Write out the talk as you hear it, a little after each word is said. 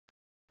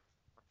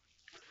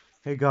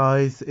Hey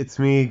guys, it's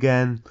me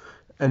again,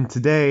 and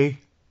today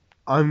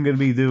I'm gonna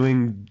be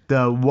doing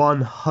the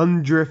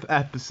 100th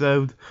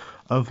episode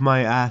of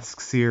my Ask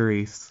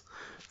series.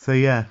 So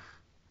yeah,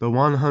 the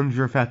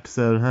 100th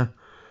episode, huh?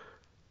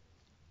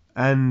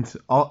 And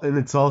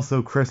it's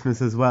also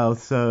Christmas as well,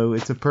 so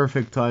it's a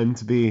perfect time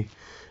to be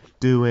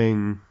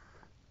doing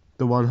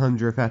the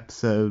 100th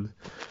episode,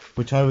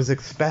 which I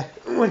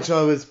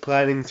was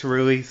planning to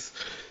release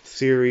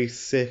series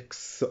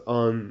 6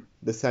 on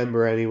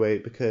December anyway,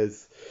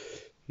 because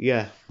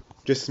yeah,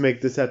 just to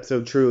make this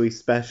episode truly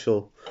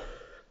special.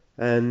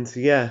 And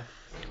yeah,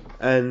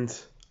 and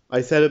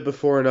I said it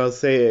before and I'll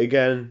say it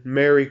again.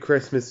 Merry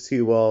Christmas to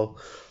you all.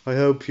 I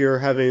hope you're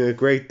having a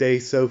great day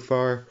so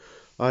far.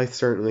 I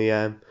certainly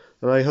am.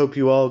 And I hope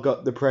you all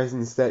got the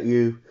presents that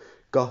you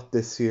got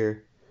this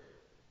year.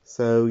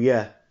 So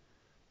yeah.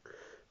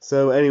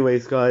 So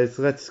anyways guys,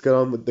 let's get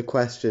on with the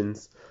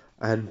questions.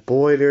 And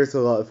boy, there's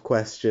a lot of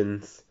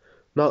questions.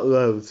 Not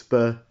loads,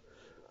 but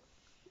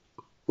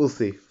we'll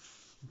see.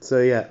 So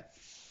yeah.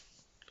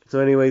 So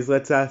anyways,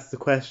 let's ask the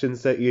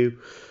questions that you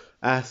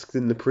asked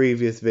in the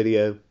previous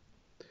video.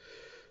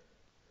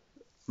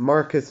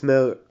 Marcus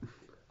Miller.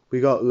 We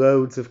got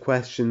loads of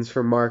questions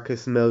from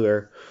Marcus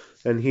Miller,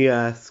 and he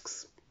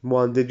asks,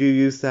 one, did you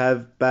used to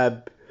have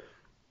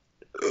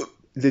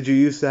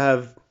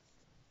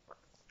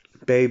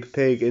Babe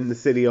Pig in the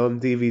City on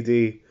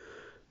DVD?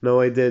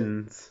 No, I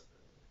didn't.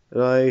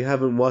 And I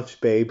haven't watched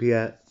Babe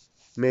yet.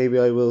 Maybe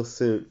I will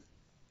soon.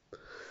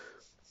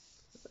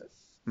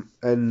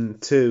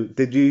 And two,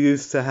 did you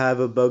used to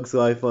have A Bug's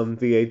Life on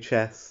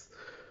VHS?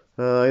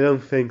 I don't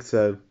think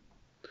so.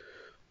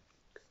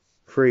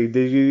 3.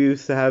 Did you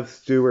used to have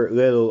Stuart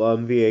Little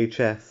on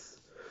VHS?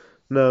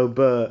 No,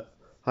 but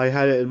I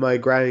had it in my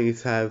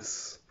granny's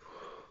house.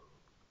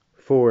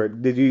 4.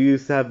 Did you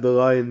used to have The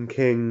Lion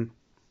King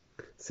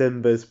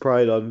Simba's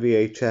Pride on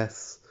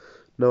VHS?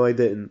 No, I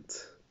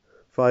didn't.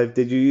 5.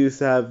 Did you used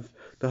to have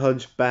The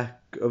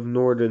Hunchback of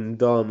Notre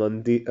Dame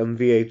on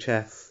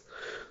VHS?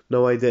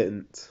 No, I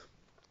didn't.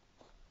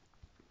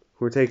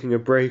 We're taking a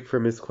break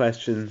from his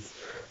questions,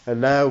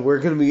 and now we're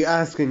going to be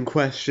asking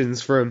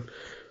questions from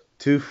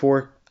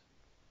 4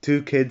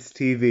 Kids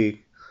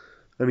TV,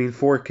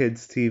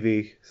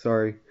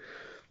 sorry.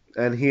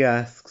 And he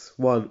asks,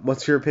 1.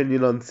 What's your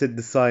opinion on Sid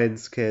the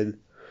Science Kid?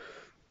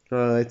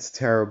 It's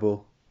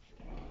terrible.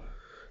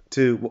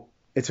 2.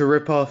 It's a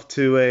rip-off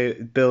to a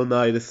Bill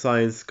Nye the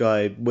Science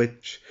Guy,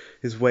 which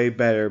is way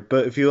better.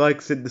 But if you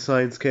like Sid the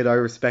Science Kid, I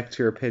respect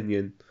your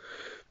opinion.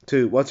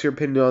 2. What's your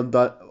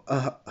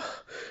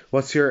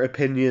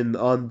opinion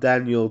on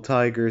Daniel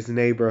Tiger's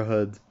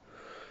Neighborhood?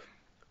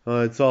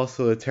 It's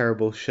also a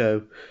terrible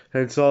show.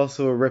 And it's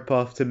also a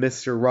rip-off to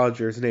Mr.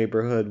 Rogers'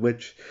 Neighborhood,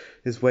 which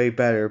is way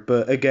better.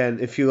 But again,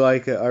 if you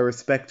like it, I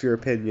respect your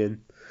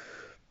opinion.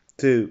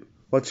 2.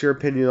 What's your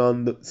opinion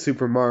on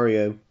Super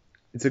Mario?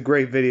 It's a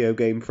great video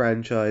game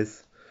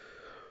franchise.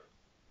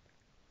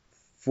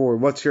 4.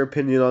 What's your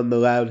opinion on The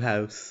Loud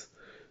House?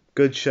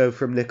 Good show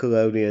from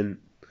Nickelodeon.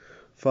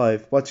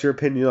 5. What's your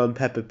opinion on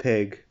Peppa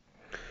Pig?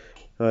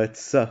 It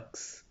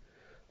sucks.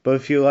 But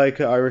if you like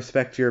it, I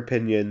respect your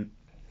opinion.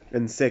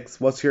 And 6.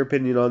 What's your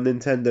opinion on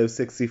Nintendo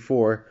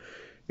 64?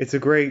 It's a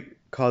great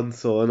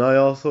console, and I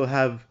also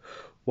have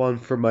one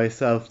for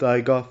myself that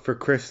I got for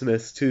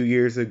Christmas 2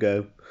 years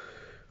ago,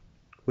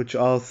 which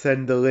I'll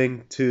send a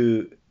link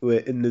to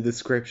in the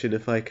description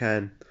if I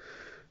can.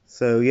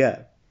 So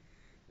yeah.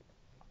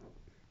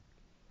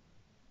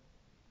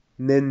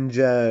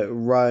 Ninja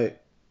Ray.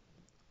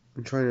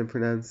 I'm trying to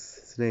pronounce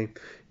his name.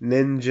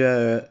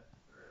 Ninja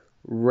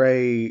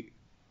Ray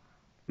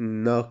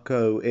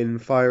Noko in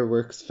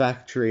Fireworks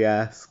Factory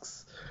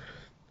asks,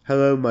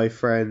 "Hello, my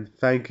friend.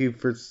 Thank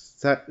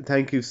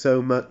you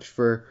so much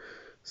for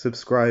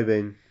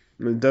subscribing.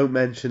 Don't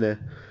mention it,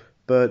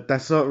 but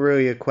that's not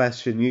really a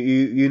question.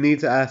 You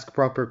need to ask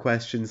proper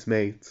questions,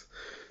 mate.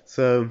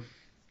 So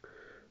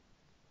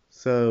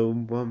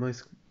what am I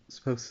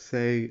supposed to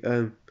say?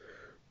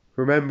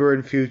 Remember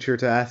in future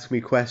to ask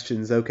me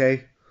questions,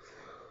 okay?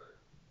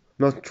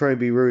 I'm not trying to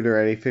be rude or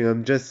anything.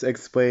 I'm just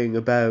explaining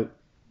about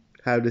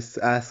how this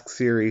Ask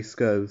series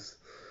goes."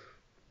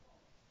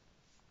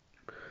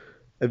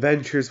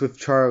 Adventures with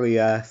Charlie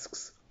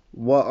asks,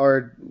 "What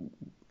are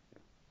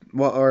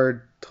what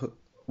are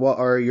what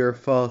are your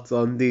thoughts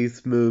on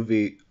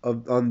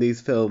on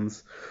these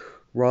films?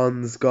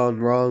 Ron's Gone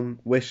Wrong,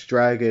 Wish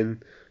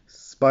Dragon,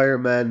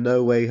 Spider-Man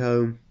No Way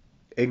Home,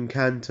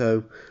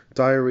 Encanto,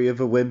 Diary of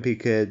a Wimpy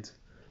Kid,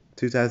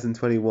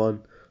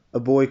 2021, A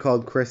Boy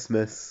Called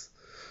Christmas,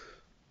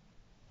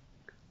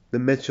 The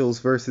Mitchells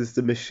versus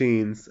the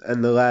Machines,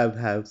 and The Loud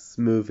House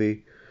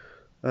movie."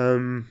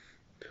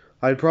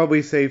 I'd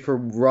probably say for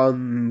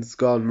Ron's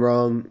Gone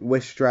Wrong,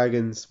 Wish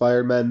Dragon,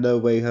 Spider-Man No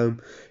Way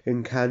Home,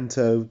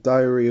 Encanto,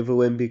 Diary of a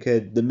Wimpy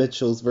Kid, The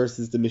Mitchells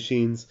versus the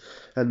Machines,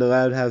 and The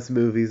Loud House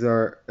movie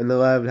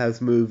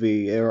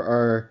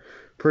are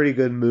pretty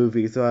good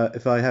movies,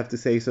 if I have to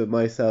say so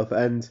myself.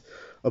 And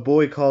A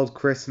Boy Called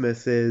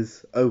Christmas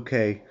is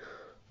okay.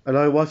 And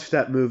I watched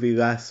that movie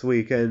last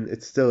week and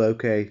it's still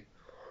okay.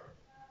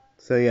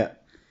 So yeah.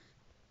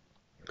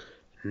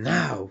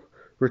 Now,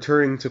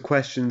 returning to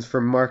questions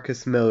from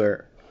Marcus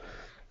Miller.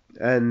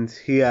 And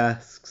he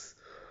asks,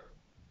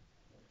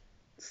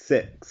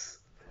 6.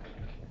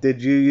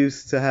 Did you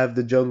used to have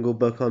the Jungle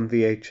Book on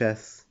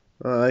VHS?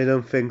 I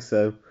don't think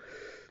so.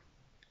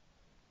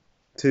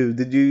 2.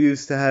 Did you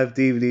used to have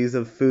DVDs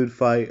of Food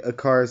Fight, A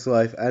Car's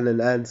Life, and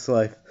An Ant's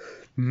Life?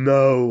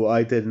 No,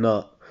 I did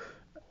not.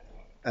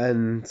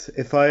 And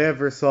if I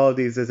ever saw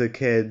these as a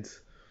kid,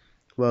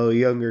 well, a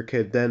younger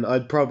kid, then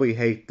I'd probably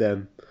hate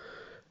them.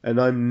 And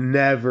I'm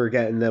never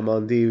getting them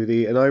on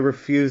DVD, and I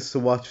refuse to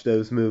watch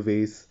those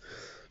movies.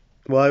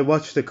 Well, I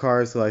watched A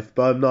Car's Life,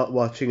 but I'm not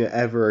watching it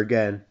ever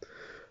again.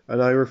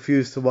 And I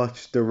refuse to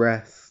watch the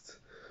rest.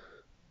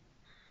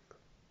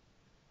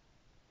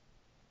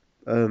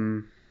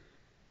 Oh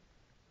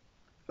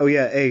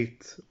yeah,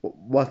 8.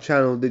 What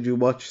channel did you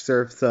watch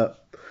Surf's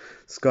Up?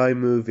 Sky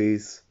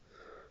Movies.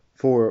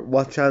 4.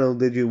 What channel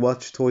did you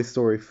watch Toy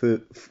Story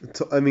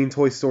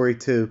Toy Story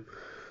 2?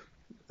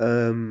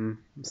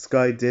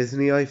 Sky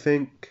Disney, I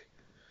think.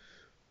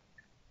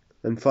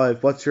 And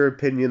 5. What's your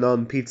opinion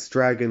on Pete's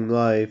Dragon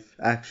live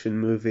action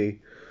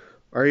movie?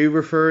 Are you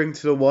referring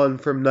to the one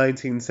from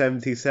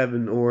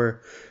 1977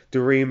 or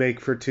the remake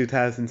for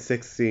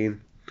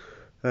 2016?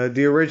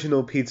 The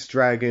original Pete's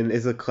Dragon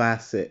is a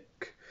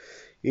classic.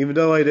 Even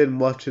though I didn't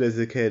watch it as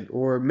a kid,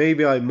 or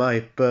maybe I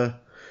might,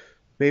 but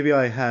maybe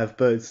I have,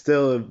 but it's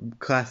still a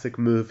classic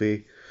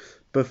movie.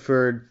 But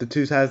for the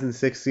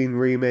 2016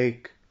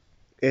 remake,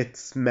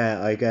 it's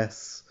meh, I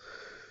guess.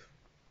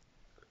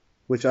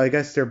 Which I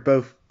guess they're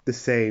both the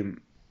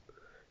same.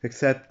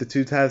 Except the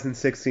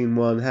 2016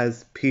 one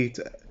has Pete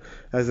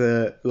as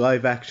a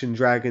live action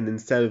dragon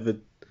instead of a.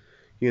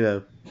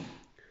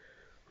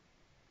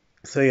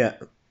 So yeah.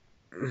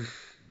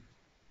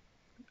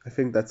 I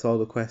think that's all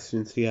the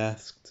questions he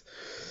asked.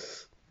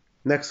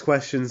 Next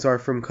questions are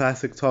from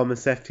Classic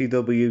Thomas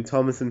FTW,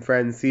 Thomas and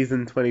Friends,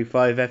 Season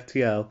 25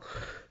 FTL.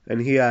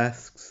 And he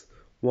asks,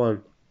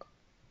 1.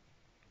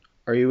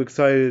 Are you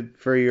excited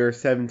for your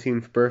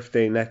 17th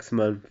birthday next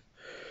month?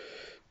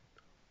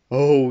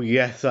 Oh,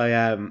 yes, I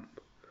am.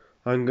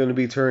 I'm going to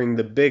be turning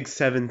the big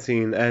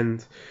 17,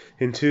 and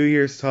in 2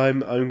 years'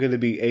 time, I'm going to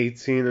be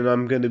 18, and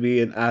I'm going to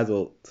be an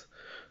adult.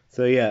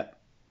 So, yeah.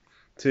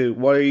 2.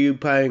 What are you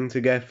planning to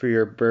get for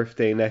your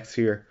birthday next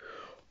year?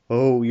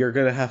 Oh, you're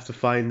going to have to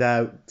find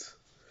out.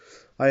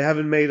 I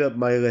haven't made up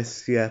my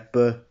list yet,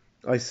 but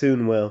I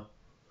soon will.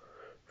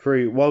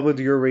 3. What would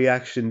your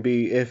reaction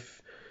be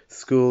if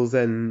schools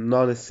and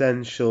other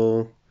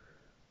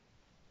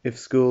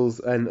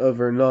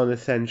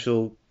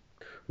non-essential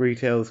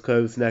retail's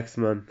closed next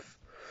month?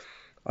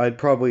 I'd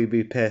probably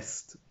be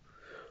pissed.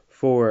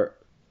 4.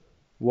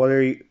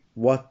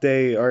 What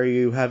day are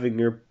you having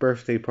your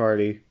birthday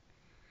party?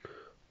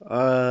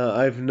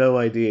 I've no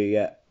idea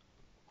yet.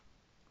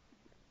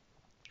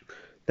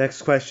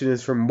 Next question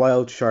is from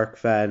Wild Shark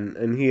Fan,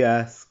 and he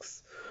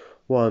asks,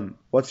 1.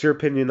 What's your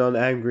opinion on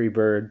Angry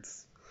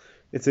Birds?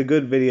 It's a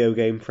good video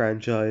game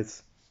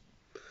franchise.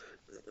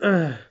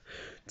 2.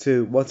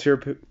 What's your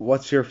favorite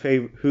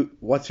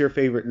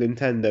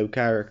Nintendo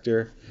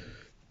character?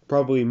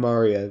 Probably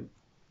Mario.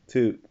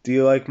 2. Do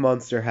you like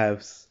Monster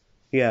House?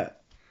 Yeah.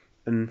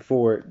 And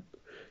 4.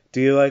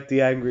 Do you like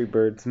the Angry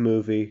Birds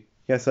movie?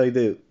 Yes, I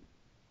do.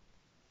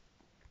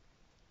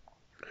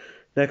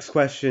 Next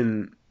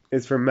question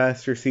is from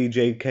Master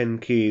CJ Ken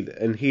Keed,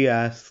 and he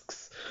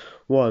asks,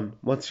 1.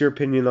 What's your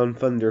opinion on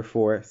Thunder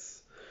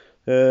Force?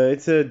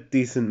 It's a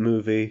decent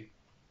movie,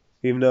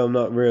 even though I'm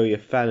not really a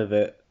fan of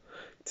it.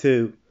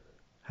 2.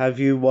 Have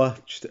you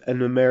watched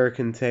An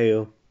American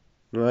Tail?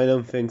 No, I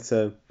don't think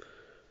so.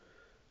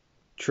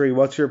 3.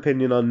 What's your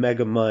opinion on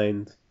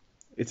Megamind?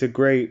 It's a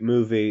great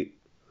movie.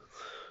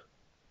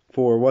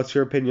 4. What's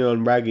your opinion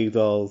on Raggy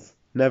Dolls?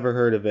 Never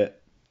heard of it.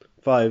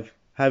 5.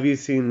 Have you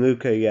seen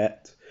Luca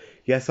yet?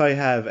 Yes, I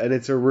have, and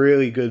it's a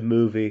really good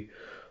movie.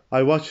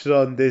 I watched it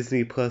on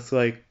Disney Plus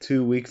like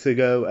 2 weeks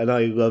ago, and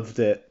I loved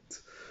it.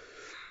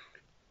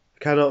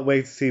 Cannot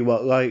wait to see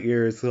what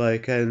Lightyear is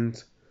like,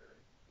 and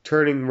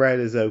Turning Red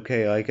is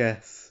okay, I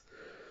guess.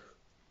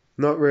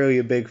 Not really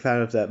a big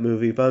fan of that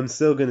movie, but I'm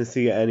still going to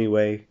see it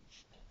anyway.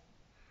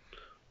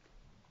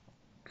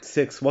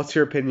 6. What's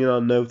your opinion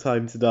on No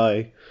Time to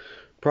Die?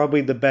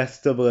 Probably the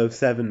best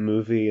 007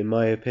 movie, in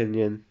my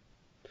opinion.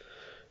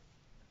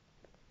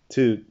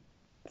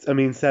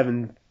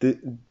 7.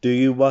 Do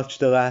you watch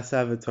The Last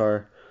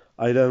Avatar?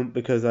 I don't,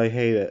 because I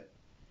hate it.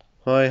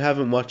 I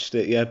haven't watched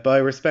it yet, but I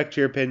respect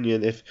your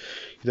opinion if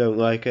you don't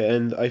like it,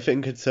 and I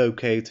think it's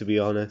okay, to be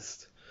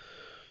honest.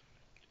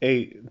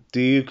 8. Do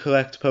you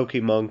collect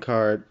Pokemon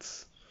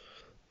cards?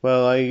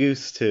 Well, I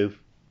used to.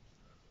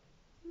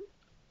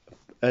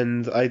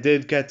 And I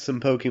did get some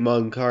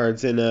Pokemon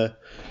cards in a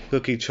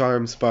Lucky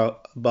Charms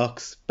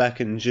box back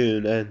in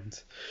June, and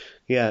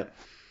yeah.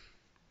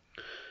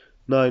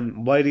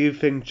 9. Why do you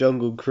think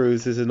Jungle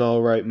Cruise is an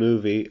alright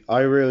movie?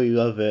 I really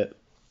love it.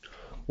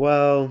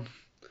 Well,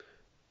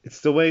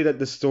 it's the way that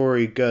the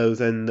story goes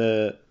and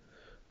the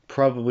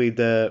probably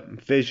the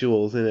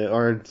visuals in it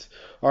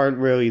aren't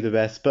really the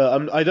best.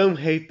 But I don't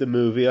hate the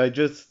movie. I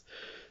just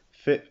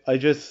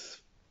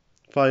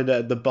find it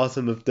at the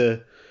bottom of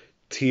the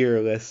tier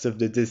list of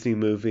the Disney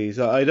movies.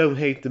 I don't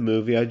hate the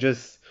movie. I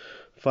just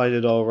find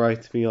it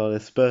alright, to be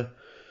honest. But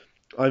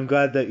I'm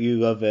glad that you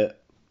love it.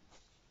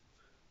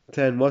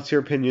 10. What's your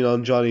opinion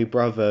on Johnny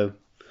Bravo?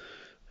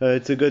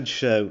 It's a good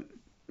show.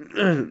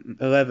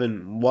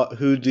 11.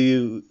 Who do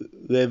you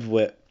live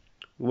with?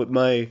 With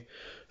my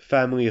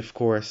family, of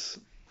course.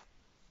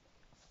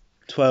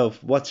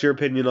 12. What's your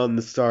opinion on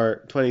The Star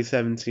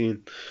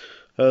 2017?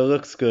 It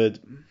looks good.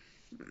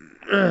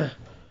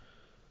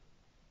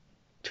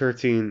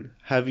 13.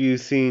 Have you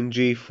seen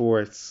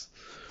G-Force?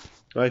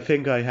 I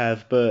think I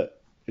have,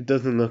 but it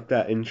doesn't look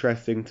that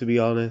interesting, to be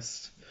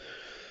honest.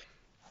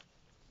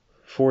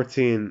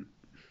 14.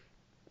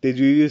 Did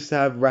you used to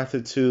have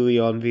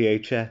Ratatouille on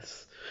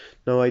VHS?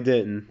 No, I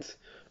didn't.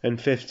 And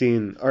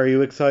 15. Are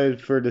you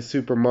excited for the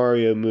Super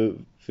Mario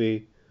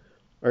movie?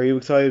 Are you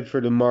excited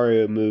for the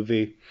Mario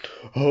movie?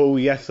 Oh,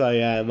 yes, I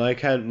am. I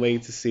can't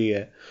wait to see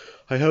it.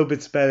 I hope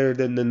it's better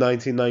than the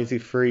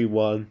 1993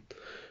 one,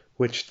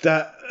 which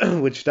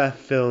that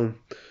film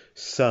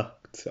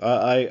sucked.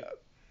 I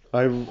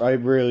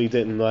really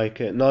didn't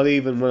like it. Not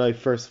even when I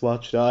first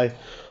watched it.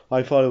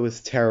 I thought it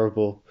was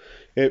terrible.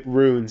 It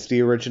ruins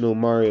the original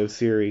Mario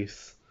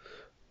series.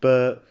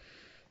 But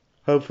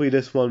hopefully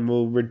this one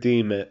will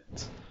redeem it.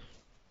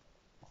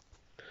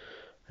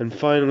 And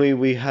finally,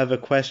 we have a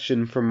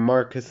question from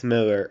Marcus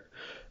Miller,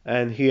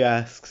 and he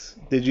asks,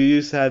 did you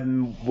used to have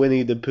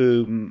Winnie the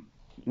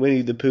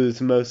Pooh's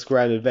Most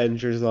Grand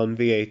Adventures on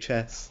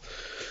VHS?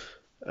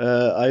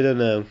 I don't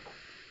know.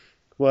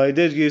 Well, I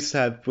did used to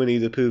have Winnie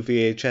the Pooh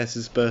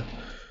VHSs, but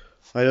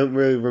I don't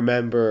really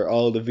remember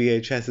all the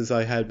VHSs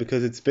I had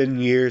because it's been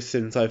years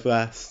since I've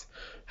last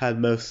had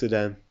most of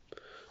them.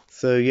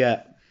 So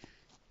yeah,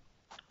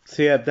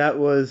 that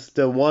was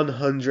the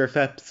 100th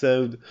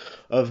episode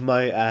of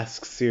my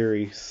Ask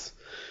series.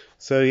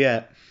 So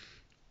yeah,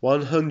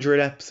 100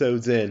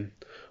 episodes in.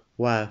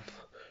 Wow.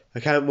 I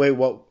can't wait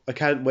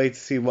to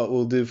see what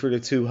we'll do for the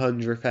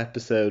 200th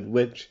episode,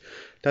 which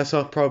that's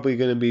not probably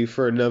going to be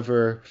for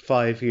another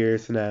 5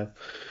 years now.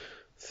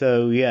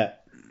 So yeah.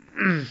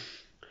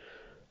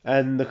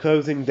 And the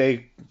closing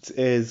date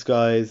is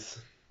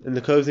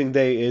the closing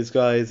date is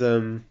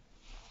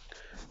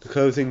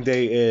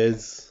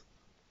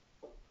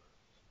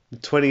the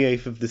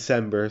 28th of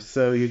December.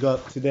 So you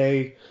got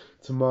today,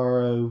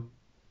 tomorrow,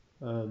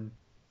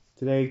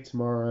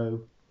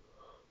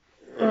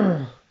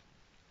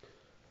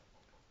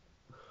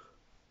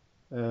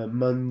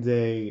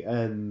 Monday,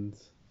 and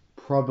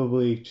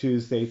probably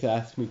Tuesday to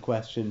ask me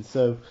questions.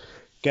 So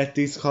get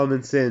these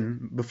comments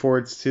in before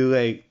it's too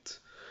late.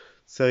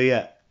 So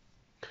yeah,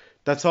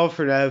 that's all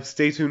for now.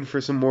 Stay tuned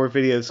for some more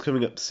videos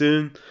coming up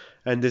soon.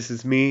 And this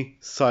is me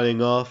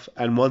signing off.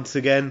 And once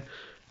again,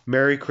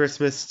 Merry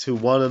Christmas to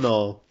one and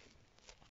all.